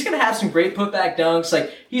 Like, he's going to have some great putback dunks.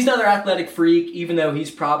 Like, he's another athletic freak, even though he's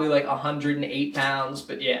probably like 108 pounds.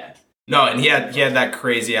 But yeah. No, and he had that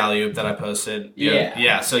crazy alley-oop that I posted.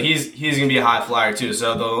 Yeah. So he's gonna be a high flyer too.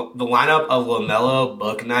 So the lineup of LaMelo,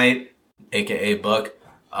 Book Knight, aka Book,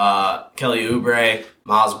 Kelly Oubre,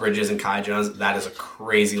 Miles Bridges, and Kai Jones. That is a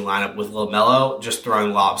crazy lineup with LaMelo just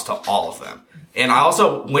throwing lobs to all of them. And I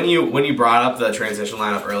also, when you brought up the transition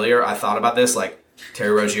lineup earlier, I thought about this. Like,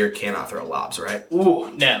 Terry Rozier cannot throw lobs, right?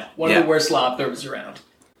 Ooh, no. One of the worst lob throwers around.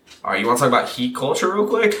 All right, you want to talk about Heat culture real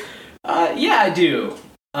quick? Yeah, I do.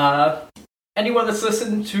 Anyone that's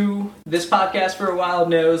listened to this podcast for a while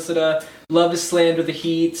knows that love to slander the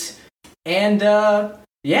Heat. And,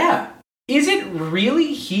 yeah. Is it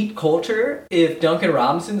really Heat culture if Duncan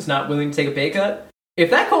Robinson's not willing to take a pay cut? If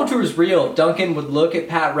that culture was real, Duncan would look at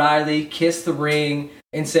Pat Riley, kiss the ring,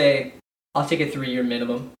 and say, I'll take a 3-year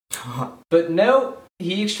minimum. But no,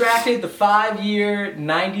 he extracted the 5-year,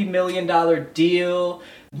 $90 million deal.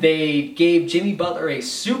 They gave Jimmy Butler a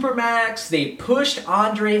supermax. They pushed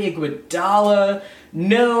Andre Iguodala,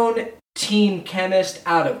 known team chemist,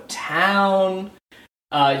 out of town.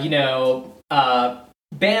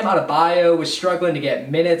 Bam Adebayo was struggling to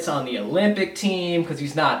get minutes on the Olympic team because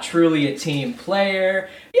he's not truly a team player.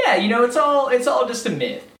 Yeah, it's all just a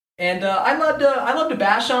myth. And I love to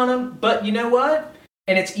bash on him, but you know what?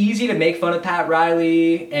 And it's easy to make fun of Pat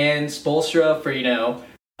Riley and Spoelstra for,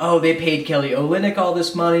 they paid Kelly Olynyk all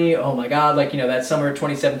this money. Oh my God, that summer of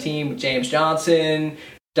 2017 with James Johnson,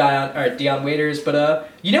 Dion Waiters. But,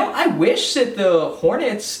 I wish that the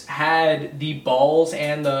Hornets had the balls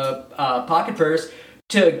and the pocket purse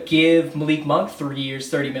to give Malik Monk 3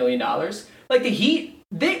 years, $30 million. Like, the Heat,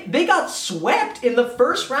 they got swept in the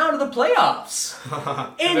first round of the playoffs.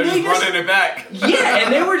 And they're just running it back. Yeah,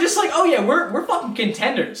 and they were just like, oh yeah, we're fucking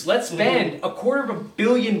contenders. Let's spend $250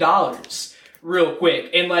 million real quick.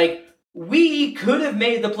 And, we could have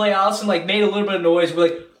made the playoffs and, made a little bit of noise. We're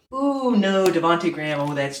like, ooh, no, Devontae Graham,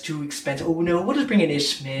 oh, that's too expensive. Oh, no, we'll just bring in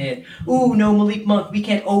Ish Smith. Oh, no, Malik Monk, we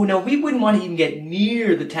can't. Oh, no, we wouldn't want to even get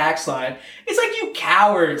near the tax line. It's like, you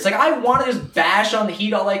cowards. I want to just bash on the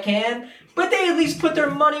Heat all I can, but they at least put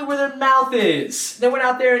their money where their mouth is. They went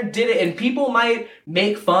out there and did it, and people might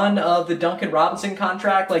make fun of the Duncan Robinson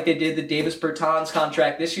contract like they did the Davis Bertans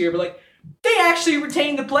contract this year, but, they actually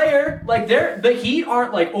retained the player. The Heat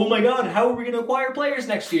aren't like, oh, my God, how are we going to acquire players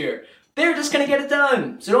next year? They're just going to get it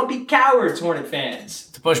done. So don't be cowards, Hornet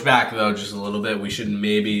fans. To push back, though, just a little bit, we should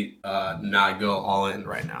maybe not go all in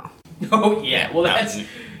right now. Oh, yeah. Well, that's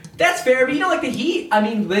fair. But, the Heat,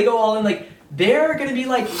 they go all in. They're going to be,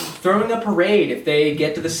 throwing a parade if they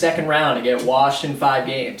get to the second round and get washed in 5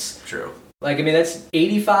 games. True. That's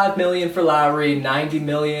 $85 million for Lowry, $90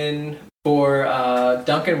 million for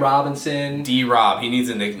Duncan Robinson. D-Rob, he needs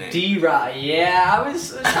a nickname. D-Rob, yeah, I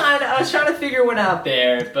was trying to figure one out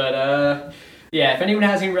there, but yeah, if anyone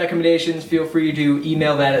has any recommendations, feel free to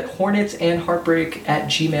email that at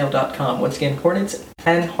hornetsandheartbreak@gmail.com. Once again,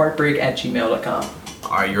 hornetsandheartbreak@gmail.com.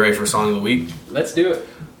 All right, you ready for Song of the Week? Let's do it.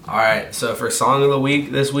 All right, so for Song of the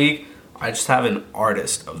Week this week, I just have an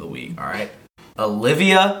Artist of the Week, all right?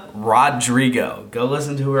 Olivia Rodrigo. Go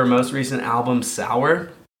listen to her most recent album, Sour.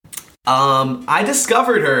 I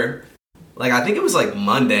discovered her, I think it was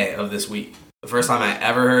Monday of this week. The first time I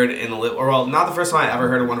ever heard not the first time I ever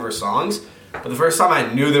heard one of her songs, but the first time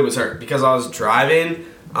I knew that it was her, because I was driving,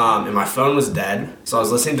 and my phone was dead, so I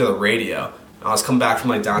was listening to the radio. I was coming back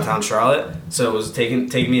from downtown Charlotte, so it was taking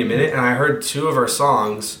me a minute, and I heard 2 of her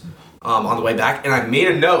songs on the way back, and I made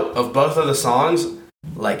a note of both of the songs,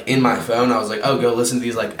 in my phone. I was like, oh, go listen to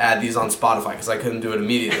these, add these on Spotify, because I couldn't do it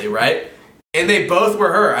immediately, right? And they both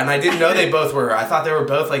were her, and I didn't know they both were her. I thought they were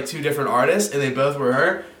both 2 different artists, and they both were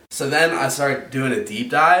her. So then I started doing a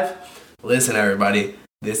deep dive. Listen, everybody,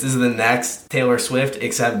 this is the next Taylor Swift,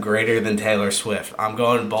 except greater than Taylor Swift. I'm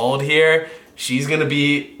going bold here. She's going to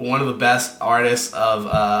be one of the best artists of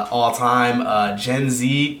all time. Gen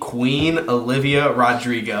Z queen, Olivia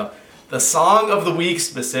Rodrigo. The song of the week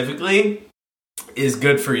specifically is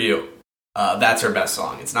Good For You. That's her best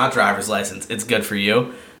song. It's not Driver's License. It's Good For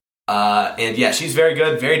You. And yeah, she's very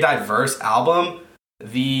good, very diverse album.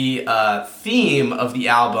 The theme of the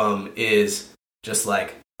album is just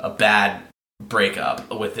a bad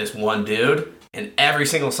breakup with this one dude, and every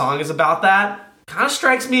single song is about that. Kind of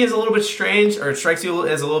strikes me as a little bit strange, or it strikes you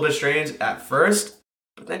as a little bit strange at first,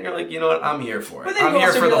 but then you're you know what, I'm here for it. But then I'm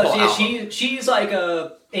here for the whole album. She's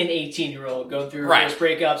an 18-year-old going through her first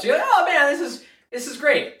breakup, so you're like, oh man, this is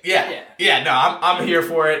great. Yeah. No, I'm here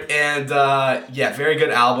for it, and very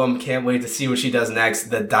good album. Can't wait to see what she does next.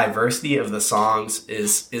 The diversity of the songs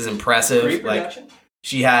is impressive. Great production.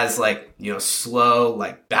 she has like, you know, slow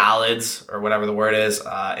like ballads or whatever the word is,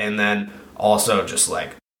 and then also just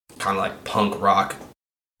like kind of like punk rock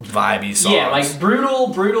vibey songs. Yeah, like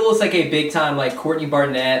Brutal is like a big time like Courtney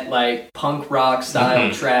Barnett like punk rock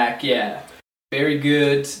style track. Yeah, very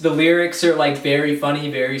good. The lyrics are like very funny,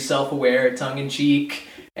 very self-aware, tongue in cheek,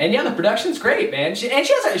 and yeah, the production's great, man. She's like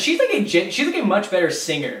a much better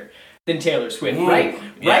singer than Taylor Swift. Ooh, right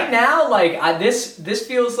yeah. now, like this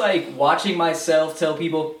feels like watching myself tell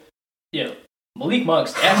people, you know, Malik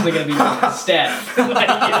Monk's definitely gonna be with Steph. Like,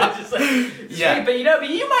 you know, just like, yeah, but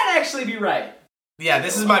you might actually be right. Yeah,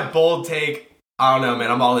 this is my bold take. I don't know,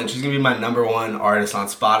 man. I'm all in. She's going to be my number one artist on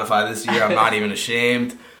Spotify this year. I'm not even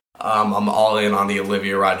ashamed. I'm all in on the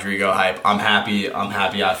Olivia Rodrigo hype. I'm happy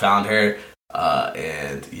I found her.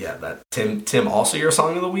 And yeah, that Tim, also your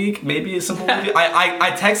song of the week. Maybe it's Simple Olivia.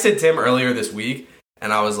 I texted Tim earlier this week,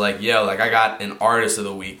 and I was like, yo, like I got an artist of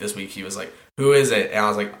the week this week. He was like, who is it? And I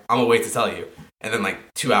was like, I'm going to wait to tell you. And then, like,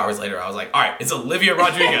 2 hours later, I was like, all right, it's Olivia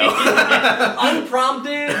Rodrigo.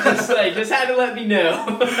 Unprompted, just had to let me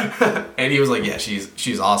know. And he was like, yeah,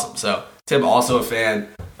 she's awesome. So, Tim, also a fan.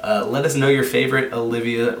 Let us know your favorite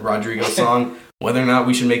Olivia Rodrigo song. Whether or not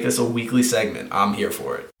we should make this a weekly segment, I'm here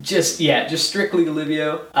for it. Just strictly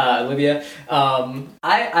Olivia. I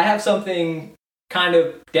have something kind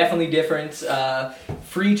of definitely different.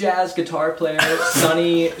 Free jazz guitar player,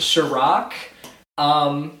 Sonny Sharrock.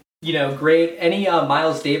 You know, great. Any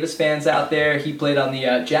Miles Davis fans out there? He played on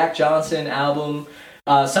the Jack Johnson album.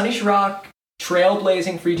 Sonny Sharrock,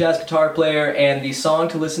 trailblazing free jazz guitar player, and the song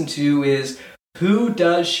to listen to is Who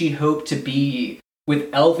Does She Hope to Be?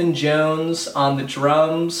 With Elvin Jones on the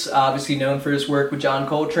drums, obviously known for his work with John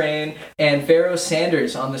Coltrane, and Pharoah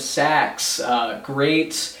Sanders on the sax.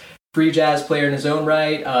 Great free jazz player in his own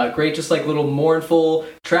right. Great, just like little mournful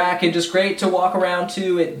track, and just great to walk around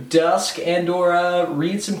to at dusk and or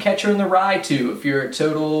read some Catcher in the Rye to if you're a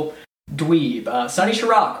total dweeb. Sonny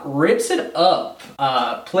Sharrock rips it up,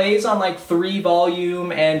 plays on like 3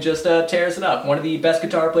 volume, and just tears it up. One of the best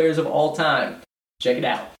guitar players of all time. Check it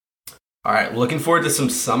out. All right, looking forward to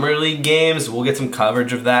some Summer League games. We'll get some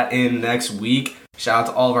coverage of that in next week. Shout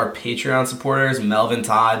out to all of our Patreon supporters, Melvin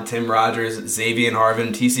Todd, Tim Rogers, Xavier Harvin,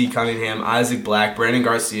 TC Cunningham, Isaac Black, Brandon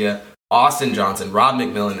Garcia, Austin Johnson, Rob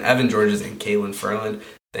McMillan, Evan Georges, and Caitlin Ferland.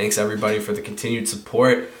 Thanks, everybody, for the continued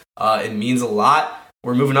support. It means a lot.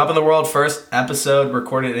 We're moving up in the world. First episode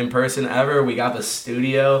recorded in person ever. We got the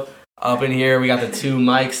studio up in here. We got the 2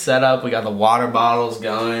 mics set up. We got the water bottles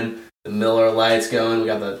going. The Miller lights going. We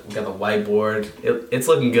got the whiteboard. It's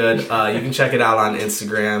looking good. You can check it out on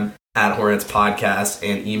Instagram at Hornets Podcast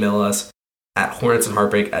and email us at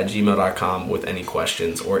hornetsandheartbreak@gmail.com with any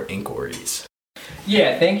questions or inquiries.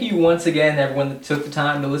 Yeah, thank you once again, everyone that took the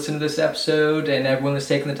time to listen to this episode and everyone that's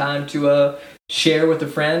taken the time to share with a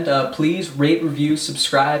friend. Please rate, review,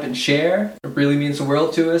 subscribe, and share. It really means the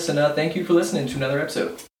world to us. And thank you for listening to another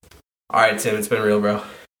episode. All right, Tim, it's been real, bro.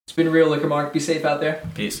 It's been real, Liquor Mark. Be safe out there.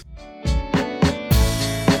 Peace.